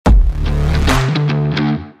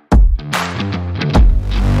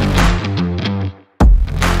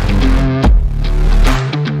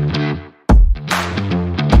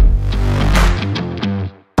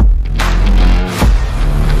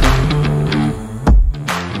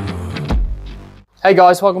Hey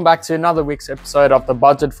guys, welcome back to another week's episode of the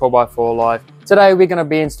Budget 4x4 Live. Today we're going to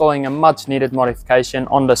be installing a much needed modification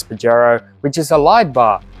on this Pajero, which is a light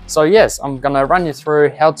bar. So yes, I'm going to run you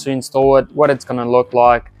through how to install it, what it's going to look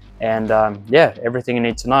like, and yeah, everything you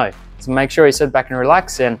need to know. So make sure you sit back and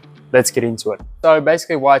relax and let's get into it. So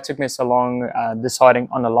basically why it took me so long deciding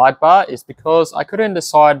on the light bar is because I couldn't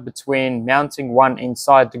decide between mounting one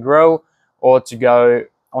inside the grill or to go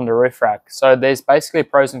on the roof rack. So there's basically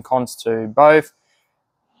pros and cons to both.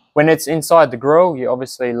 When it's inside the grill, you're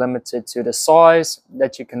obviously limited to the size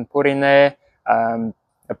that you can put in there.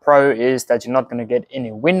 A pro is that you're not going to get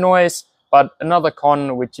any wind noise. But another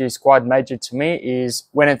con, which is quite major to me, is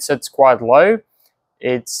when it sits quite low,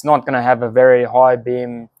 it's not going to have a very high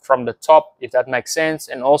beam from the top, if that makes sense.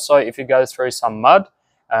 And also, if you go through some mud,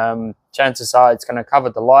 chances are it's going to cover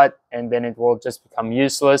the light and then it will just become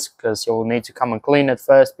useless because you'll need to come and clean it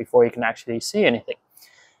first before you can actually see anything.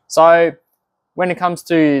 So when it comes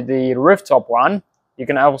to the rooftop one, you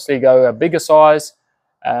can obviously go a bigger size.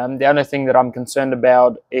 The only thing that I'm concerned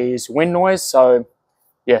about is wind noise. So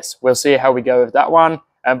yes, we'll see how we go with that one.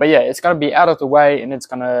 But yeah, it's going to be out of the way and it's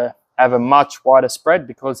going to have a much wider spread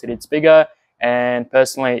because it's bigger, and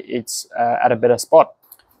personally it's at a better spot.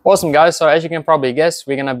 Awesome guys, so as you can probably guess,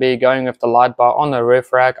 we're going to be going with the light bar on the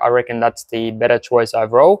roof rack. I reckon that's the better choice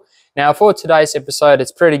overall. Now for today's episode,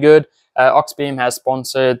 it's pretty good. Auxbeam has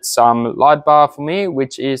sponsored some light bar for me,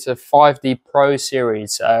 which is a 5D Pro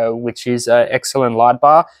series, which is an excellent light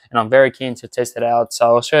bar, and I'm very keen to test it out.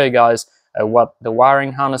 So I'll show you guys what the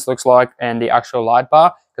wiring harness looks like and the actual light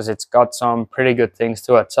bar, because it's got some pretty good things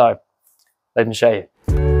to it. So let me show you.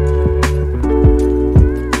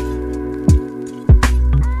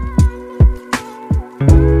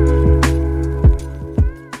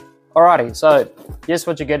 Alrighty, so here's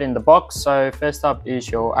what you get in the box. So first up is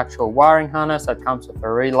your actual wiring harness that comes with a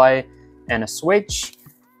relay and a switch.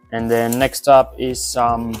 And then next up is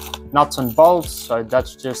some nuts and bolts. So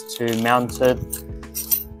that's just to mount it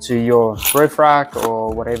to your roof rack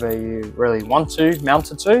or whatever you really want to mount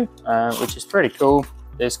it to, which is pretty cool.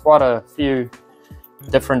 There's quite a few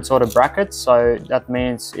different sort of brackets. So that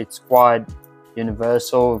means it's quite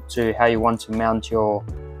universal to how you want to mount your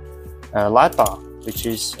light bar, which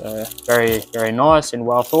is very, very nice and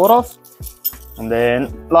well thought of. And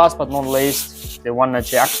then last but not least, the one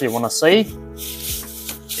that you actually want to see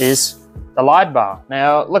is the light bar.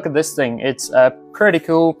 Now look at this thing, it's pretty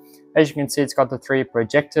cool. As you can see, it's got the 3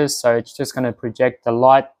 projectors, so it's just going to project the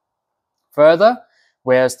light further,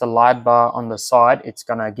 whereas the light bar on the side, it's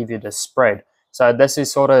going to give you the spread. So this is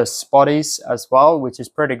sort of spotties as well, which is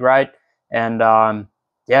pretty great. And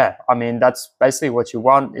yeah, I mean, that's basically what you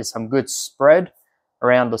want, is some good spread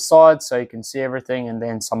around the side so you can see everything, and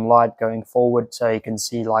then some light going forward so you can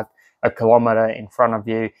see like a kilometer in front of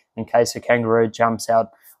you in case a kangaroo jumps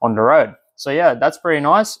out on the road. So yeah, that's pretty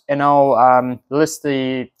nice, and I'll list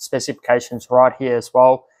the specifications right here as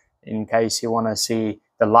well in case you want to see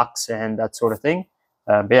the lux and that sort of thing.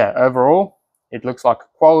 But yeah, overall it looks like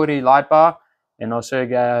a quality light bar, and I'll show you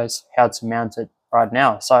guys how to mount it right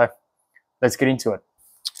now. So let's get into it.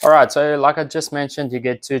 All right, so like I just mentioned, you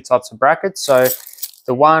get 2 types of brackets. So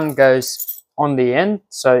the one goes on the end.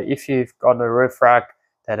 So if you've got a roof rack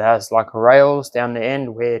that has like rails down the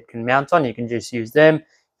end where it can mount on, you can just use them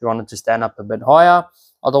if you want it to stand up a bit higher.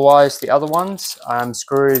 Otherwise, the other ones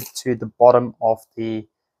screwed to the bottom of the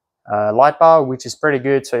light bar, which is pretty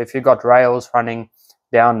good. So if you've got rails running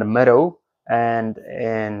down the middle and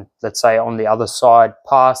let's say on the other side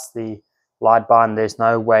past the light bar and there's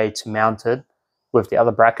no way to mount it with the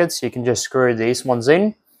other brackets, you can just screw these ones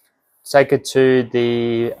in, take it to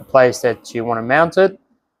the place that you want to mount it,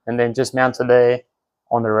 and then just mount it there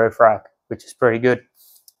on the roof rack, which is pretty good.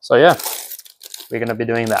 So yeah, we're going to be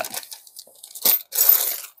doing that.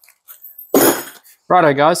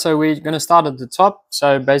 Righto guys, so we're going to start at the top.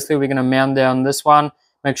 So basically we're going to mount down this one.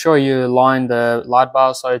 Make sure you align the light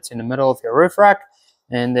bar so it's in the middle of your roof rack,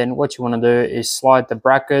 and then what you want to do is slide the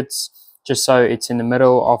brackets just so it's in the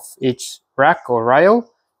middle of each rack or rail.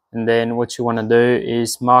 And then what you want to do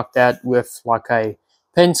is mark that with like a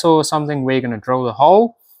pencil or something where you're going to drill the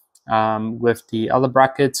hole with the other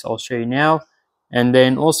brackets. I'll show you now. And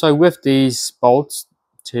then also with these bolts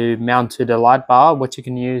to mount to the light bar, what you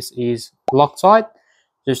can use is Loctite,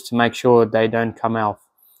 just to make sure they don't come off.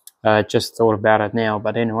 Just thought about it now,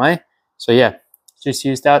 but anyway. So yeah, just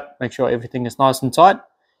use that. Make sure everything is nice and tight.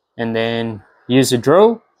 And then use a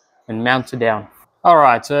drill and mount it down.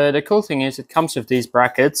 Alright, so the cool thing is it comes with these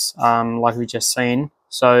brackets, like we just seen.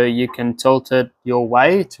 So you can tilt it your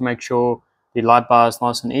way to make sure the light bar is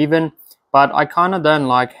nice and even. But I kind of don't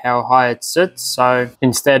like how high it sits. So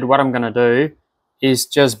instead what I'm going to do is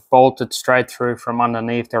just bolted straight through from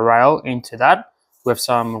underneath the rail into that, with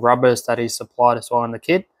some rubbers that is supplied as well in the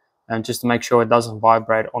kit, and just to make sure it doesn't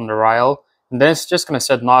vibrate on the rail. And then it's just going to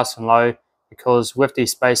sit nice and low, because with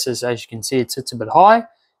these spacers, as you can see, it sits a bit high,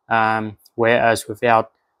 whereas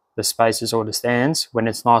without the spacers or the stands, when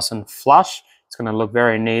it's nice and flush, it's going to look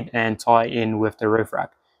very neat and tie in with the roof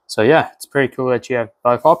rack. So yeah, it's pretty cool that you have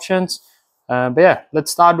both options. But yeah,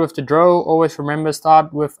 let's start with the drill. Always remember,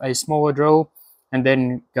 start with a smaller drill and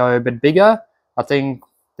then go a bit bigger. I think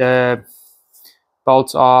the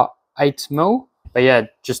bolts are 8mm, but yeah,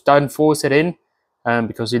 just don't force it in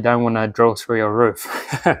because you don't want to drill through your roof.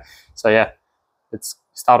 So yeah, let's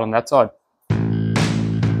start on that side.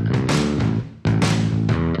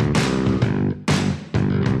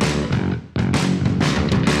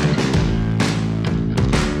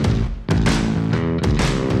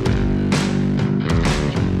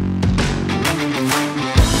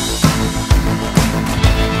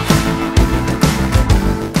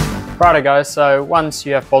 Righto guys, so once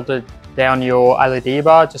you have bolted down your LED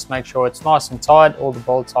bar, just make sure it's nice and tight, all the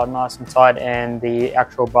bolts are nice and tight, and the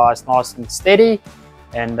actual bar is nice and steady.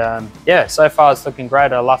 And yeah, so far it's looking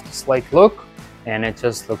great. I love the sleek look, and it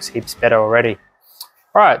just looks heaps better already.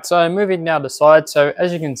 Alright, so moving now to the side. So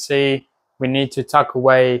as you can see, we need to tuck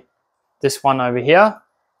away this one over here.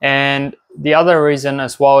 And the other reason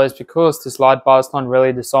as well is because this light bar is not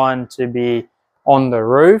really designed to be on the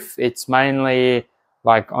roof. It's mainly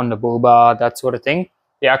like on the bull bar, that sort of thing.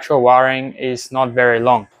 The actual wiring is not very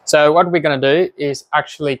long. So what we're going to do is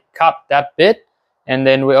actually cut that bit, and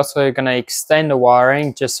then we're also going to extend the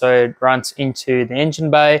wiring just so it runs into the engine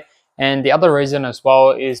bay. And the other reason as well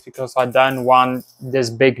is because I don't want this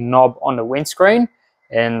big knob on the windscreen,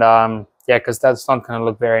 and yeah, because that's not going to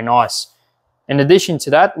look very nice. In addition to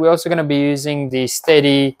that, we're also going to be using the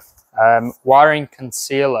STEDI wiring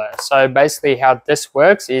concealer. So basically how this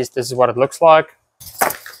works is, this is what it looks like.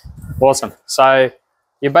 Awesome. So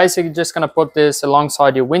you're basically just going to put this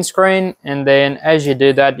alongside your windscreen, and then as you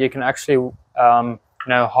do that, you can actually you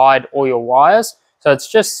know, hide all your wires. So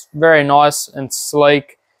it's just very nice and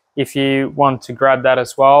sleek if you want to grab that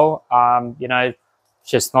as well. You know, it's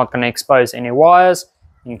just not going to expose any wires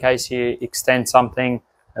in case you extend something,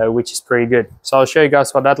 which is pretty good. So I'll show you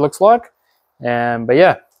guys what that looks like. But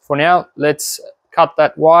yeah, for now, let's cut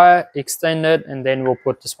that wire, extend it, and then we'll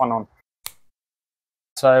put this one on.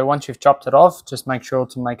 So once you've chopped it off, just make sure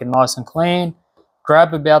to make it nice and clean.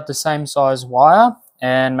 Grab about the same size wire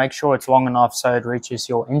and make sure it's long enough so it reaches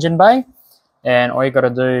your engine bay. And all you got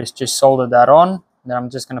to do is just solder that on. Then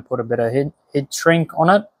I'm just going to put a bit of heat shrink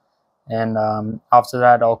on it. And after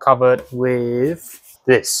that, I'll cover it with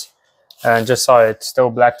this. Just so it's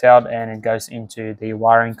still blacked out and it goes into the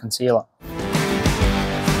wiring concealer.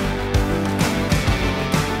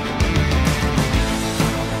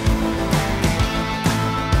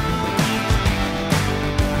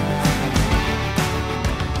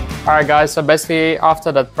 Alright guys, so basically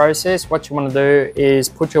after that process, what you want to do is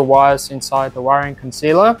put your wires inside the wiring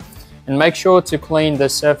concealer and make sure to clean the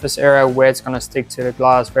surface area where it's going to stick to the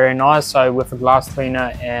glass very nice. So with a glass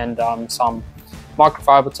cleaner and some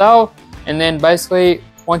microfiber towel. And then basically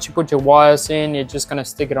once you put your wires in, you're just going to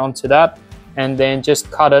stick it onto that and then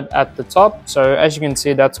just cut it at the top. So as you can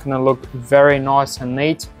see, that's going to look very nice and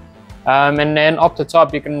neat. And then up the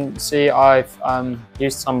top you can see I've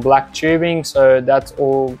used some black tubing, so that's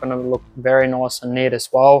all going to look very nice and neat as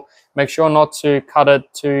well. Make sure not to cut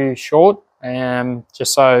it too short,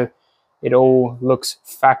 just so it all looks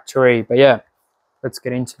factory. But yeah, let's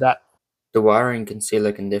get into that. The wiring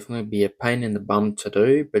concealer can definitely be a pain in the bum to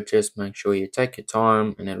do, but just make sure you take your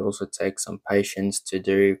time, and it also takes some patience to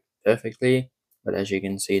do perfectly. But as you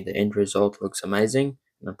can see, the end result looks amazing,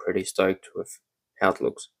 and I'm pretty stoked with how it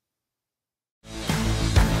looks.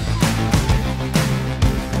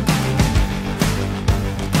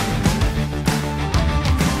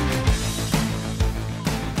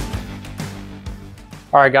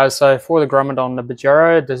 Alright guys, so for the grommet on the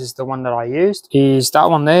Pajero, this is the one that I used, is that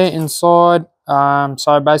one there inside.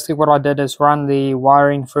 So basically what I did is run the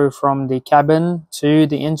wiring through from the cabin to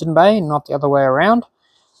the engine bay, not the other way around.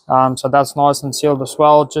 So that's nice and sealed as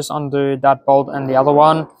well. Just undo that bolt and the other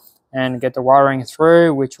one and get the wiring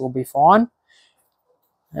through, which will be fine.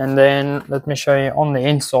 And then let me show you on the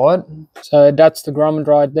inside. So that's the grommet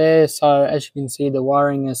right there. So as you can see, the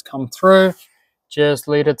wiring has come through. Just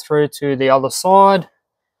lead it through to the other side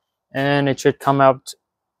and it should come out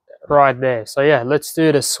right there. So yeah, let's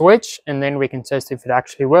do the switch and then we can test if it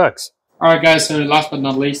actually works. Alright guys, so last but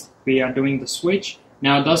not least, we are doing the switch.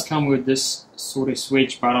 Now it does come with this sort of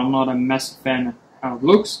switch, but I'm not a massive fan of how it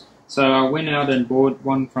looks. So I went out and bought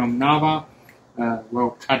one from Nava.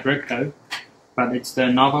 well, Cadrecto, but it's the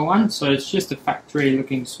Nova one. So it's just a factory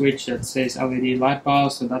looking switch that says LED light bar,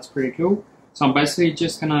 so that's pretty cool. So I'm basically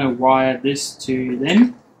just gonna wire this to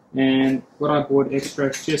them, and what I bought extra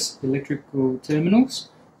is just electrical terminals,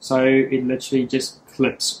 so it literally just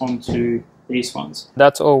clips onto these ones.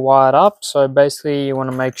 That's all wired up, so basically you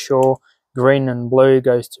want to make sure green and blue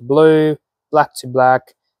goes to blue, black to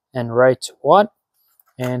black, and red to white,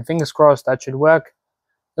 and fingers crossed that should work.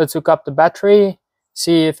 Let's hook up the battery,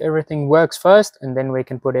 see if everything works first, and then we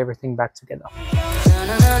can put everything back together.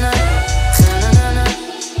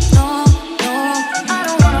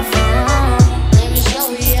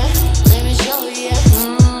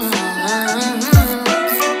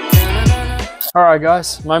 Alright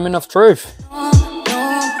guys, moment of truth.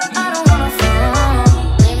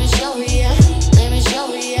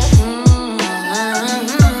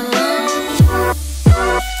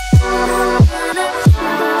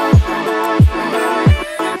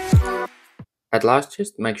 At last,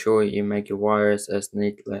 just make sure you make your wires as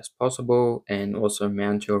neatly as possible and also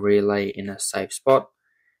mount your relay in a safe spot.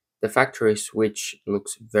 The factory switch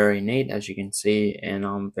looks very neat, as you can see, and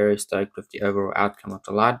I'm very stoked with the overall outcome of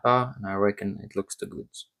the light bar, and I reckon it looks the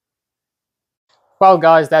goods. Well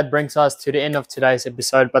guys, that brings us to the end of today's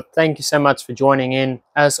episode, but thank you so much for joining in.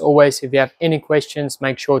 As always, if you have any questions,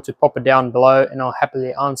 make sure to pop it down below and I'll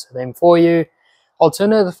happily answer them for you.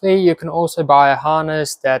 Alternatively, you can also buy a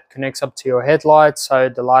harness that connects up to your headlights, so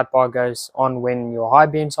the light bar goes on when your high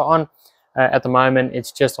beams are on. At the moment,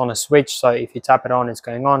 it's just on a switch, so if you tap it on, it's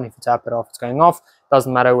going on. If you tap it off, it's going off.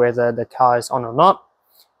 Doesn't matter whether the car is on or not.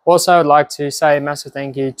 Also, I'd like to say a massive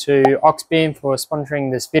thank you to Auxbeam for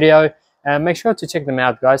sponsoring this video. Make sure to check them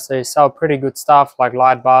out, guys. They sell pretty good stuff like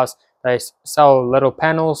light bars. They sell little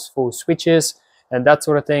panels for switches and that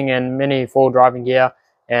sort of thing, and many for driving gear.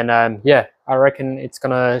 And yeah, I reckon it's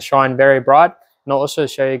gonna shine very bright. And I'll also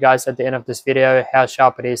show you guys at the end of this video how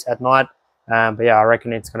sharp it is at night. But yeah, I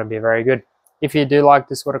reckon it's gonna be very good. If you do like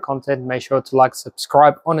this sort of content, make sure to like,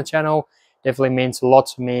 subscribe on the channel. Definitely means a lot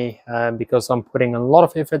to me because I'm putting a lot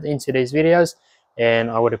of effort into these videos,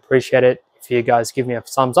 and I would appreciate it if you guys give me a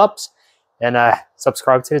thumbs up and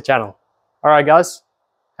subscribe to the channel. All right, guys,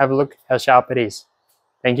 have a look how sharp it is.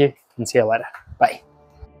 Thank you, and see you later. Bye.